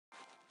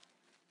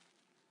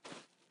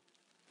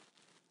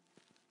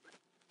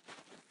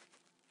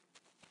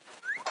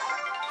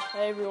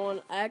Hey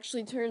everyone,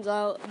 actually turns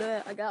out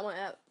that I got my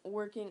app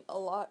working a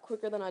lot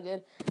quicker than I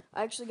did.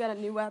 I actually got a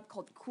new app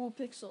called Cool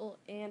Pixel,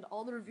 and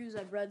all the reviews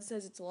I've read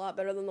says it's a lot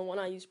better than the one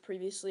I used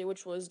previously,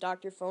 which was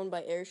Dr. Phone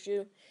by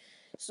Airshoe.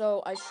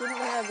 So I shouldn't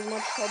have as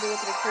much trouble with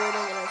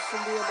recording, and I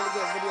should be able to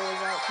get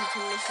videos out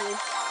continuously.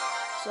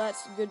 So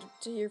that's good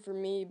to hear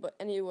from me, but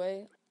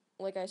anyway,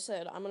 like I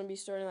said, I'm going to be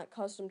starting that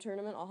custom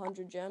tournament,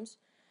 100 gems.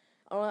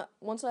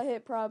 Once I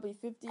hit probably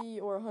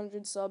 50 or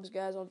 100 subs,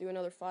 guys, I'll do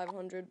another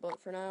 500,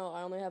 but for now,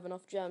 I only have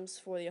enough gems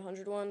for the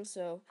 100 one,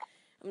 so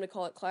I'm going to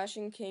call it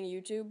Clashing King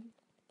YouTube,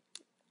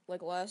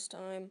 like last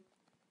time.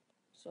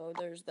 So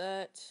there's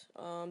that.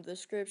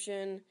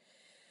 Description,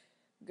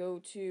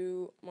 go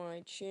to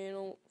my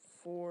channel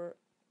for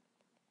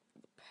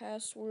the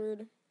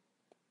password,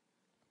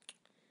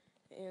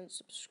 and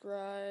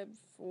subscribe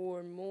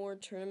for more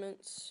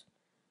tournaments.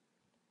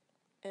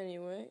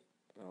 Anyway,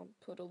 I'll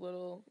put a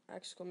little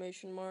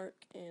exclamation mark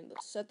and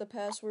set the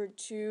password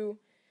to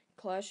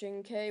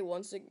Clashing K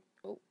once again.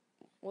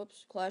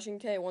 Clashing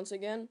K once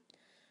again.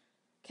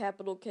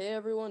 Capital K,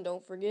 everyone,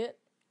 don't forget.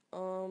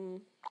 I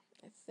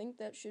think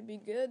that should be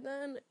good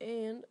then,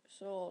 and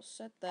so I'll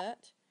set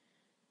that,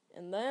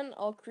 and then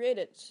I'll create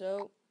it.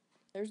 So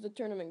there's the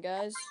tournament,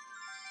 guys.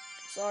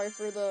 Sorry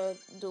for the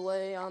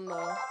delay on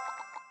the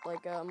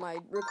my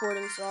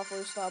recording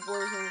software stopped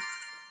working,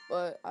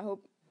 but I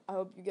hope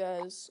you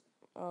guys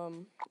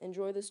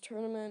enjoy this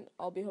tournament.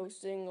 I'll be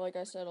hosting, like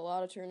I said, a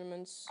lot of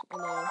tournaments in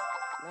the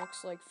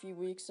next few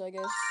weeks, I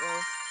guess.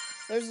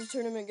 So there's the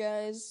tournament,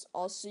 guys.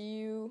 I'll see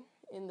you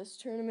in this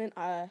tournament.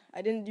 I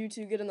didn't do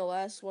too good in the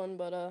last one,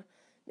 but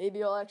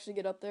maybe I'll actually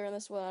get up there in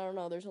this one. I don't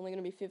know. There's only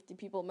gonna be 50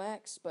 people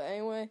max, but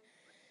anyway.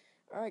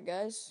 All right,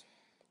 guys.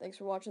 Thanks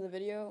for watching the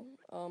video.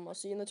 I'll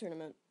see you in the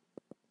tournament.